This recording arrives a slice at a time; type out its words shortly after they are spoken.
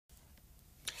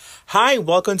Hi,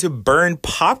 welcome to Burn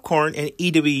Popcorn, an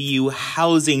EWU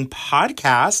housing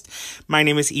podcast. My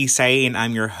name is Isai and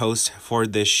I'm your host for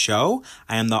this show.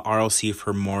 I am the RLC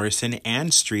for Morrison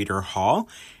and Streeter Hall,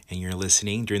 and you're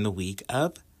listening during the week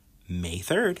of May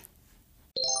 3rd.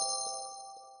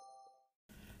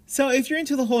 So if you're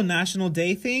into the whole National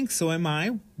Day thing, so am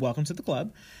I. Welcome to the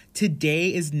club.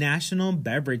 Today is National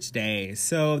Beverage Day.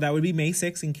 So that would be May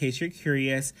 6th in case you're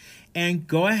curious. And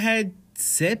go ahead,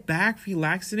 sit back,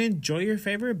 relax, and enjoy your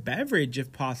favorite beverage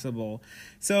if possible.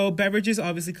 So beverages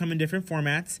obviously come in different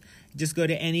formats. Just go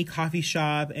to any coffee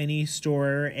shop, any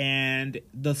store, and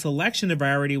the selection of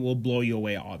variety will blow you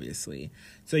away, obviously.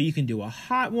 So you can do a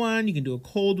hot one, you can do a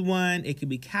cold one. It can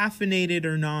be caffeinated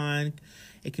or not.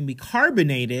 It can be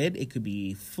carbonated. It could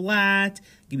be flat.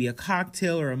 It could be a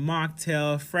cocktail or a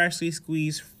mocktail, freshly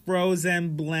squeezed,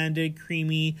 frozen, blended,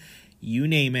 creamy, you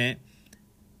name it.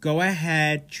 Go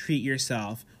ahead, treat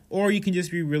yourself. Or you can just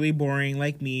be really boring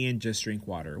like me and just drink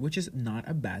water, which is not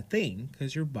a bad thing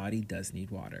because your body does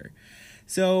need water.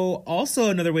 So also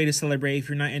another way to celebrate if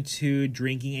you're not into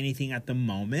drinking anything at the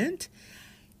moment,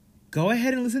 go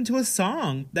ahead and listen to a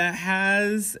song that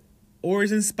has or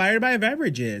is inspired by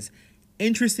beverages.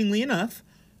 Interestingly enough,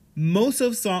 most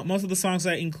of the songs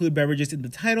that include beverages in the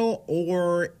title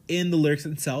or in the lyrics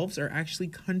themselves are actually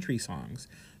country songs.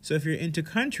 So if you're into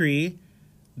country,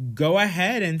 go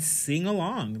ahead and sing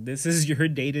along. This is your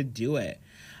day to do it.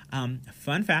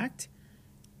 Fun fact,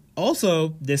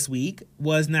 also this week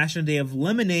was National Day of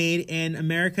Lemonade and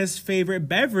America's favorite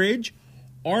beverage,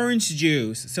 orange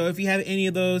juice. So if you have any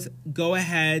of those, go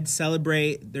ahead,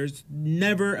 celebrate. There's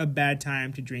never a bad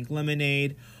time to drink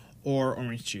lemonade or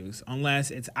orange juice,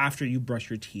 unless it's after you brush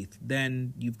your teeth.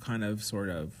 Then you've kind of sort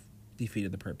of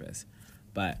defeated the purpose.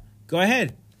 But go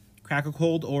ahead, crack a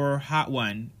cold or hot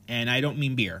one, and I don't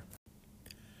mean beer.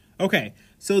 Okay,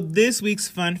 so this week's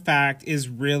fun fact is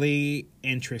really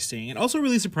interesting and also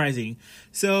really surprising.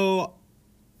 So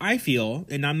I feel,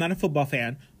 and I'm not a football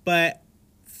fan, but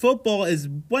football is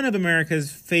one of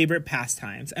America's favorite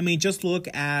pastimes. I mean, just look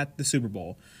at the Super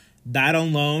Bowl. That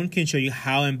alone can show you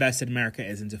how invested America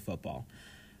is into football.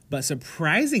 But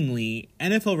surprisingly,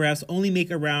 NFL refs only make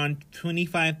around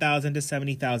 $25,000 to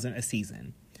 $70,000 a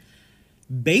season.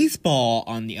 Baseball,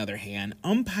 on the other hand,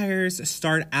 umpires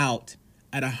start out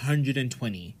at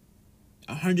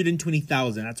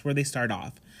 $120,000. That's where they start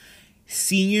off.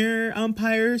 Senior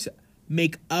umpires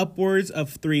make upwards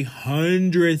of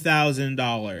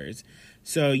 $300,000.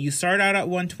 So you start out at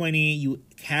 120, you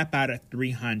cap out at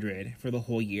 300 for the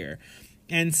whole year.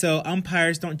 And so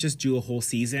umpires don't just do a whole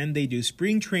season. They do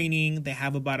spring training. They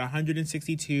have about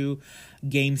 162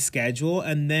 game schedule.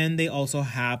 And then they also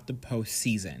have the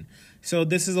postseason. So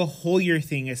this is a whole year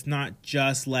thing. It's not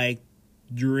just like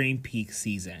during peak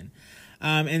season.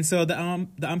 And so the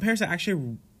umpires are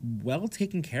actually well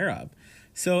taken care of.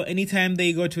 So anytime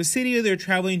they go to a city or they're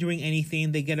traveling doing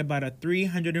anything, they get about a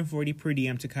 $340 per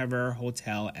diem to cover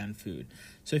hotel and food.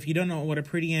 So if you don't know what a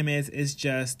per diem is, it's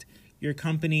just your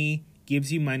company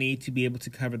gives you money to be able to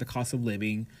cover the cost of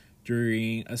living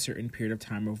during a certain period of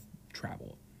time of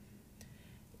travel.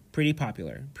 Pretty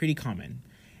popular, pretty common.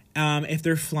 If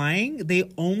they're flying, they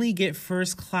only get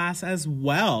first class as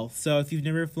well. So if you've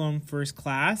never flown first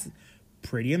class,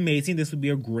 pretty amazing. This would be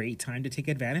a great time to take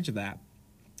advantage of that.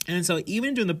 And so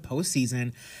even during the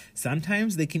postseason,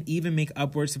 sometimes they can even make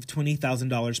upwards of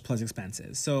 $20,000 plus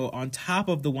expenses. So on top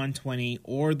of the 120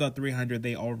 or the 300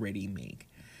 they already make.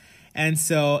 And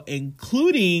so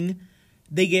including,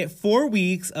 they get 4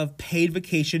 weeks of paid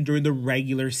vacation during the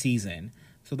regular season.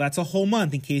 So that's a whole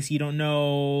month, in case you don't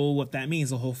know what that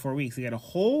means, a whole 4 weeks. They get a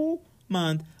whole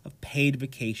month of paid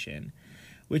vacation,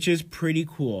 which is pretty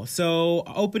cool. So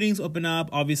openings open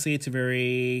up. Obviously, it's a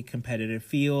very competitive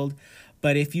field.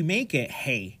 But if you make it,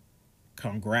 hey,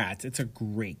 congrats. It's a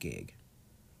great gig.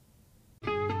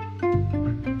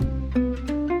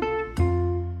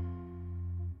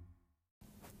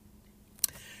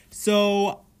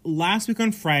 So last week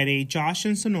on Friday, Josh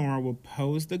and Sonora will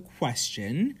pose the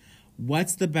question,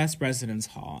 what's the best residence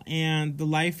hall? And the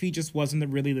live feed just wasn't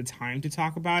really the time to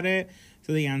talk about it.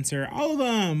 So the answer, all of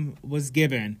them, was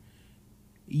given.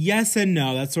 Yes and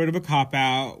no. That's sort of a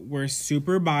cop-out. We're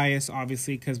super biased,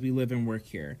 obviously, because we live and work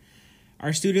here.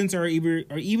 Our students are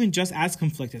even just as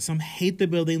conflicted. Some hate the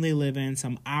building they live in.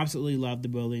 Some absolutely love the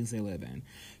buildings they live in.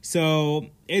 So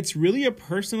it's really a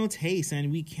personal taste,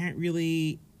 and we can't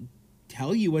really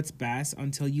tell you what's best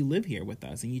until you live here with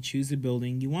us and you choose the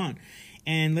building you want.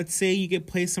 And let's say you get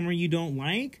placed somewhere you don't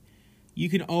like. You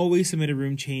can always submit a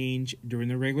room change during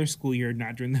the regular school year,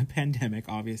 not during the pandemic,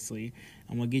 obviously.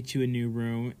 And we'll get you a new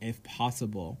room if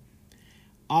possible.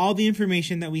 all the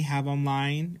information that we have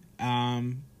online, all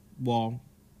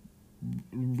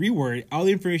the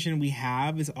information we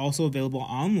have is also available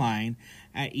online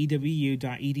at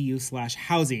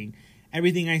ewu.edu/housing.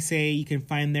 Everything I say you can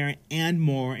find there and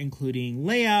more, including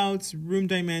layouts, room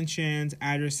dimensions,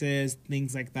 addresses,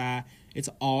 things like that. It's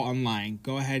all online.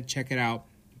 Go ahead, check it out.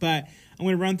 But I'm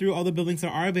going to run through all the buildings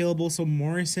that are available. So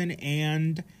Morrison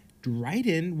and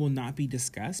Dryden will not be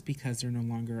discussed because they're no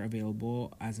longer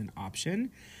available as an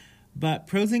option. But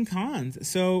pros and cons.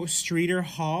 So Streator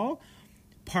Hall,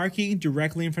 parking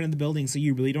directly in front of the building, so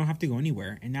you really don't have to go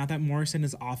anywhere. And now that Morrison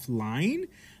is offline,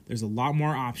 there's a lot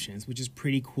more options, which is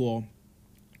pretty cool.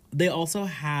 They also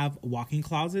have walk-in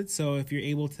closets, so if you're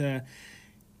able to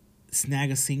snag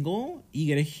a single, you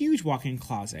get a huge walk-in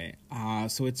closet.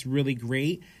 So it's really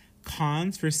great.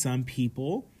 Cons for some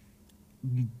people,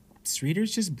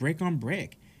 Streator's just brick on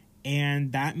brick,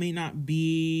 and that may not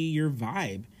be your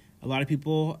vibe. A lot of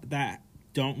people that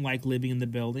don't like living in the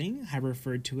building have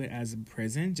referred to it as a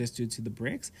prison just due to the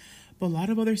bricks, but a lot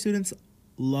of other students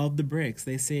love the bricks.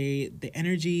 They say the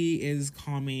energy is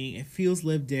calming, it feels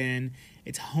lived in,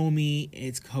 it's homey,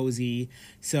 it's cozy.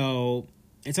 So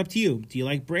it's up to you. Do you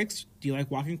like bricks? Do you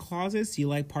like walk-in closets? Do you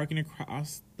like parking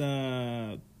across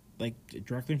the,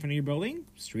 directly in front of your building?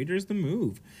 Streator's the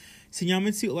move.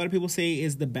 Senyamatsu, a lot of people say,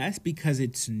 is the best because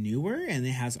it's newer and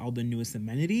it has all the newest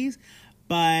amenities,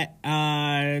 but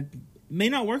may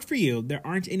not work for you. There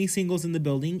aren't any singles in the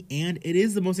building, and it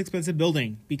is the most expensive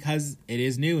building because it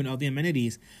is new and all the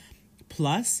amenities.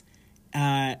 Plus,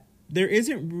 there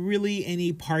isn't really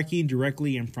any parking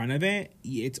directly in front of it.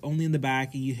 It's only in the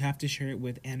back. You have to share it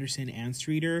with Anderson and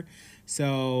Streator,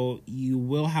 so you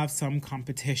will have some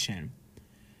competition.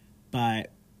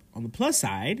 But on the plus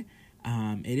side,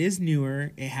 it is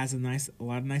newer. It has a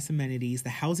lot of nice amenities. The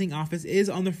housing office is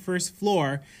on the first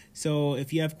floor, so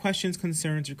if you have questions,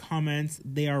 concerns, or comments,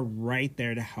 they are right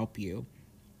there to help you.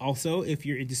 Also, if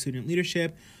you're into student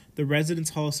leadership, the Residence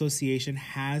Hall Association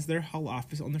has their hall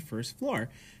office on the first floor.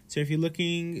 So if you're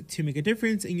looking to make a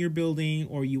difference in your building,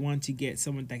 or you want to get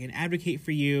someone that can advocate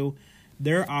for you,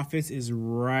 their office is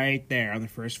right there on the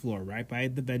first floor, right by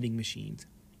the vending machines.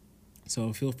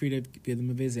 So feel free to give them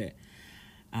a visit.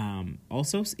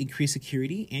 Also, increased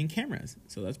security and cameras,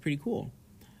 so that's pretty cool.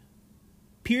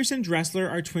 Pierce and Dressler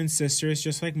are twin sisters,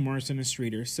 just like Morrison and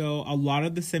Streator. So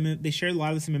they share a lot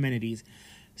of the same amenities.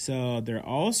 So they're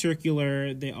all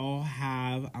circular. They all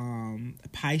have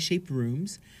pie-shaped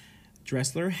rooms.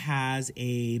 Dressler has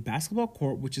a basketball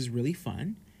court, which is really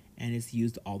fun, and it's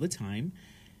used all the time.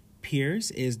 Pierce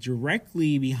is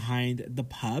directly behind the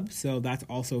pub, so that's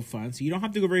also fun. So you don't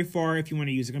have to go very far if you want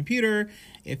to use a computer,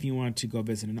 if you want to go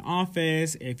visit an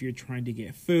office, if you're trying to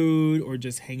get food or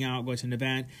just hang out, go to an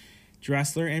event.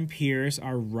 Dressler and Pierce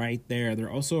are right there. They're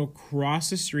also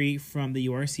across the street from the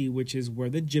URC, which is where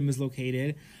the gym is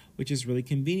located, which is really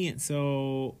convenient.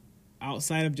 So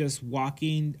outside of just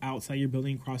walking outside your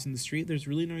building, crossing the street, there's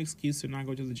really no excuse to not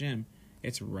go to the gym.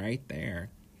 It's right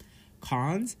there.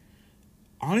 Cons?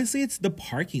 Honestly, it's the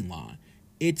parking lot.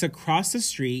 It's across the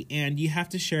street, and you have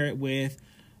to share it with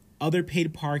other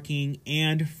paid parking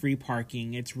and free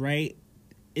parking. It's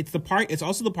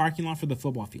also the parking lot for the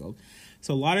football field.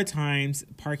 So a lot of times,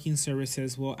 parking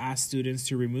services will ask students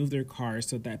to remove their cars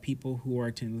so that people who are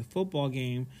attending the football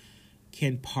game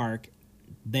can park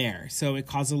there. So it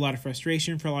causes a lot of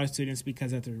frustration for a lot of students because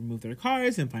they have to remove their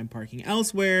cars and find parking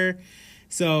elsewhere.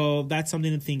 So that's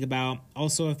something to think about.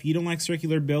 Also, if you don't like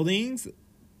circular buildings,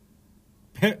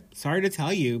 sorry to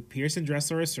tell you, Pierce and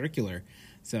Dressler are circular.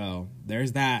 So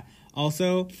there's that.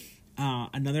 Also,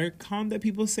 another con that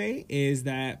people say is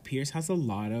that Pierce has a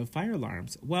lot of fire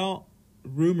alarms. Well,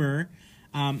 rumor,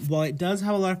 while it does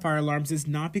have a lot of fire alarms, it's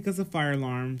not because of fire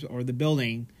alarms or the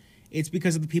building. It's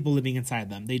because of the people living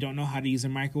inside them. They don't know how to use a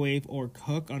microwave or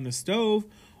cook on the stove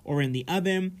or in the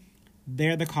oven.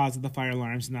 They're the cause of the fire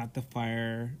alarms, not the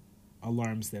fire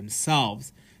alarms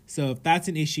themselves. So if that's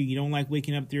an issue, you don't like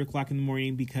waking up 3 o'clock in the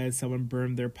morning because someone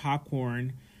burned their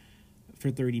popcorn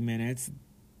for 30 minutes,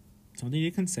 something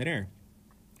to consider.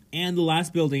 And the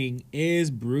last building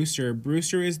is Brewster.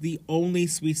 Brewster is the only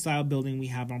suite style building we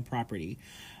have on property.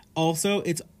 Also,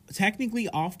 it's technically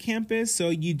off campus, so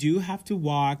you do have to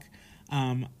walk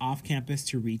off campus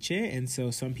to reach it. And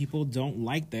so some people don't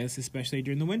like this, especially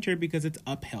during the winter, because it's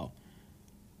uphill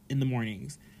in the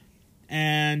mornings.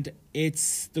 And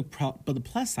but the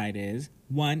plus side is,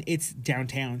 one, it's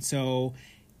downtown. So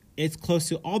it's close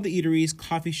to all the eateries,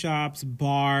 coffee shops,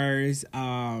 bars,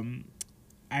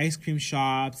 ice cream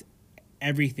shops,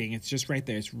 everything. It's just right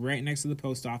there. It's right next to the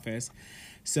post office.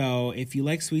 So if you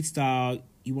like suite style,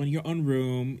 you want your own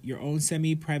room, your own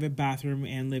semi-private bathroom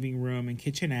and living room and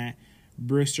kitchenette,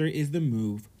 Brewster is the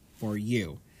move for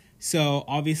you. So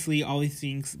obviously all these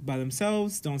things by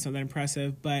themselves don't sound that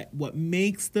impressive, but what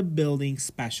makes the building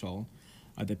special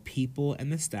are the people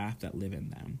and the staff that live in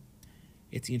them.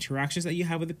 It's the interactions that you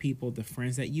have with the people, the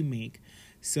friends that you make.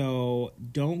 So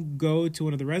don't go to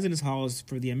one of the residence halls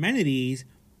for the amenities.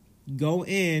 Go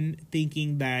in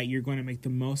thinking that you're going to make the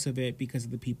most of it because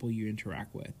of the people you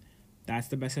interact with. That's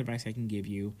the best advice I can give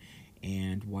you,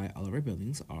 and why all of our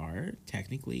buildings are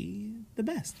technically the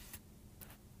best.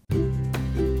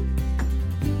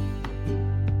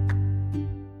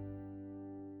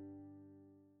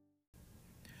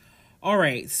 All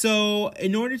right, so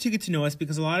in order to get to know us,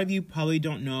 because a lot of you probably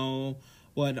don't know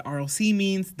what RLC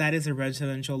means, that is a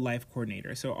residential life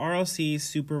coordinator. So RLC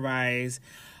supervise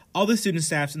all the student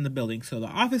staffs in the building, so the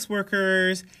office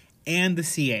workers and the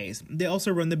CAs. They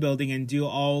also run the building and do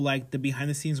all like the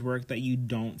behind the scenes work that you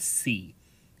don't see.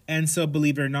 And so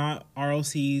believe it or not,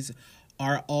 RLCs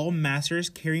are all master's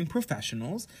caring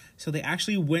professionals. So they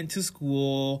actually went to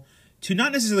school to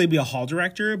not necessarily be a hall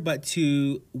director, but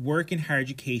to work in higher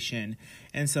education.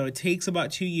 And so it takes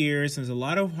about 2 years. There's a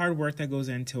lot of hard work that goes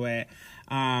into it.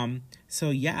 So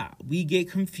yeah, we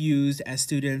get confused as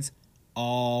students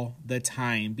all the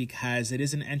time because it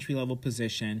is an entry-level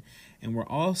position and we're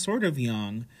all sort of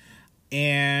young.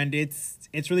 And it's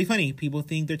really funny. People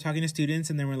think they're talking to students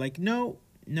and then we're like, no,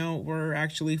 we're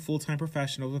actually full-time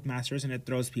professionals with masters, and it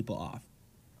throws people off.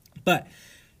 But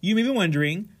you may be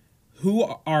wondering, who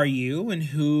are you and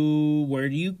where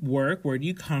do you work? Where do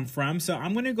you come from? So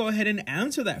I'm going to go ahead and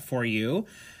answer that for you.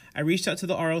 I reached out to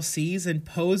the RLCs and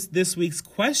posed this week's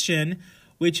question,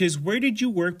 which is, where did you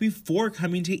work before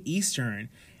coming to Eastern?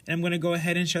 And I'm going to go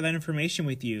ahead and share that information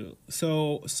with you.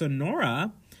 So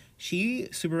Sonora, she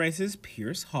supervises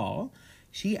Pierce Hall.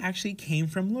 She actually came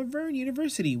from Laverne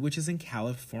University, which is in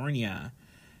California.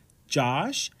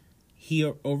 Josh, he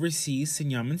oversees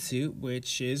Senyamansu,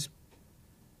 which is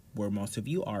where most of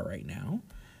you are right now.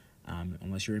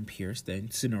 Unless you're in Pierce, then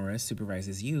Sonora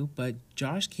supervises you. But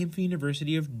Josh came from the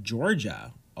University of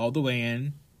Georgia, all the way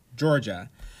in Georgia.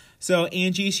 So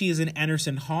Angie, she is in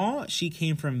Anderson Hall. She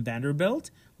came from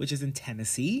Vanderbilt, which is in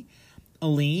Tennessee.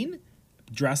 Aline,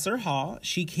 Dressler Hall.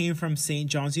 She came from St.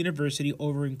 John's University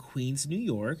over in Queens, New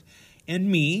York. And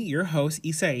me, your host,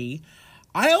 Isai,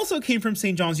 I also came from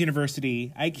St. John's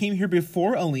University. I came here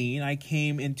before Aline. I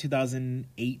came in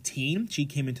 2018. She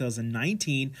came in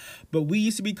 2019. But we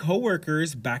used to be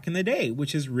co-workers back in the day,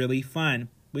 which is really fun,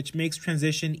 which makes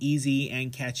transition easy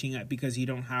and catching up because you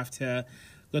don't have to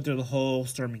go through the whole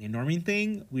storming and norming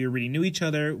thing. We already knew each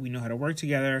other. We know how to work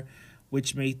together,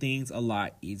 which made things a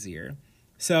lot easier.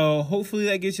 So hopefully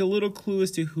that gives you a little clue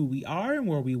as to who we are and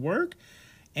where we work.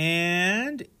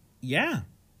 And yeah,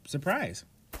 surprise.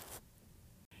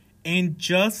 And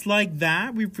just like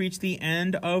that, we've reached the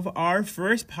end of our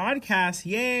first podcast.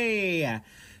 Yay!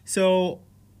 So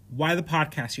why the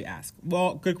podcast, you ask?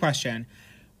 Well, good question.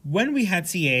 When we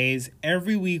had CAs,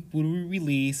 every week we would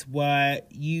release what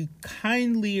you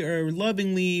kindly or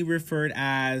lovingly referred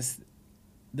as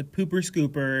the pooper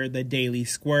scooper, the daily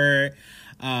squirt,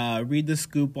 read the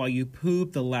scoop while you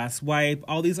poop, the last wipe,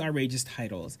 all these outrageous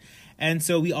titles. And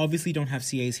so we obviously don't have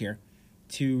CAs here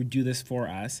to do this for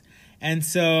us. And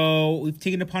so we've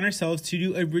taken it upon ourselves to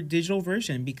do a digital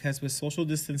version because with social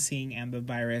distancing and the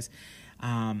virus,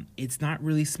 it's not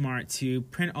really smart to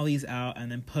print all these out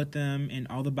and then put them in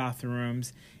all the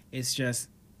bathrooms. It's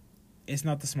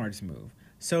not the smartest move.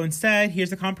 So instead, here's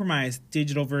the compromise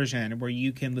digital version where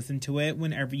you can listen to it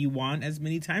whenever you want, as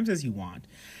many times as you want.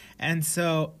 And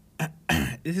so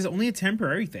this is only a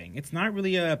temporary thing. It's not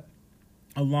really a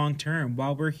long term.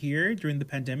 While we're here during the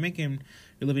pandemic and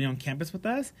you're living on campus with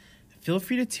us, feel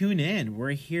free to tune in.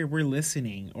 We're here, we're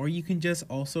listening. Or you can just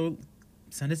also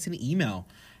send us an email,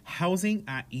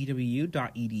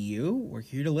 housing@ewu.edu. We're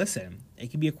here to listen. It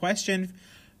could be a question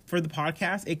for the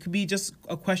podcast. It could be just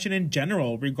a question in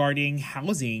general regarding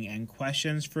housing and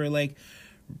questions for like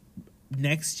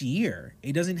next year.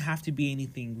 It doesn't have to be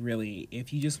anything really.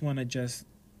 If you just want to just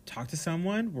talk to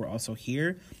someone, we're also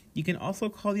here. You can also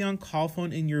call the on-call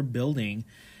phone in your building.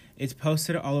 It's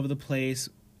posted all over the place.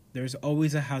 There's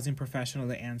always a housing professional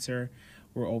to answer.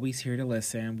 We're always here to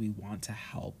listen. We want to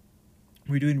help.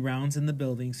 We're doing rounds in the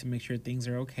buildings to make sure things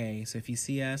are okay. So if you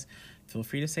see us, feel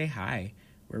free to say hi.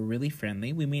 We're really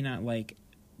friendly. We may not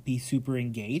be super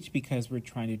engaged because we're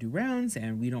trying to do rounds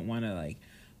and we don't want to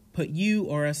put you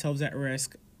or ourselves at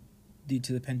risk due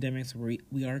to the pandemic. So we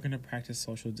are going to practice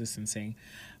social distancing.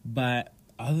 But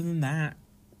other than that,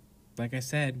 like I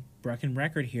said, broken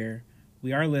record here.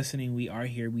 We are listening. We are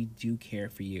here. We do care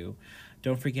for you.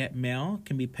 Don't forget, mail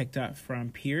can be picked up from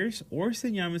Pierce or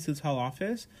St. Yamasu's Hall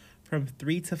office from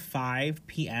 3 to 5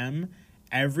 p.m.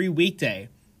 every weekday.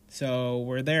 So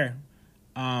we're there.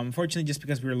 Fortunately, just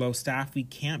because we're low staff, we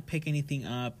can't pick anything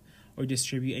up or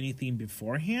distribute anything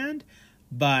beforehand.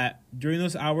 But during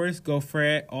those hours, go for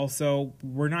it. Also,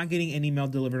 we're not getting any mail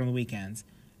delivered on the weekends.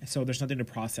 So there's nothing to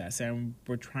process. And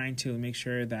we're trying to make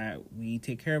sure that we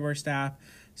take care of our staff.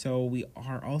 So we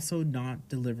are also not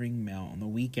delivering mail on the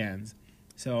weekends.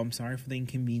 So I'm sorry for the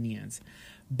inconvenience.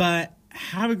 But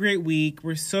have a great week.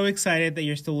 We're so excited that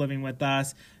you're still living with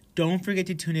us. Don't forget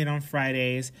to tune in on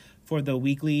Fridays for the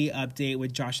weekly update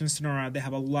with Josh and Sonora. They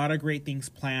have a lot of great things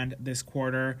planned this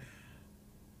quarter.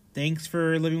 Thanks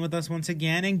for living with us once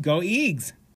again, and go Eags!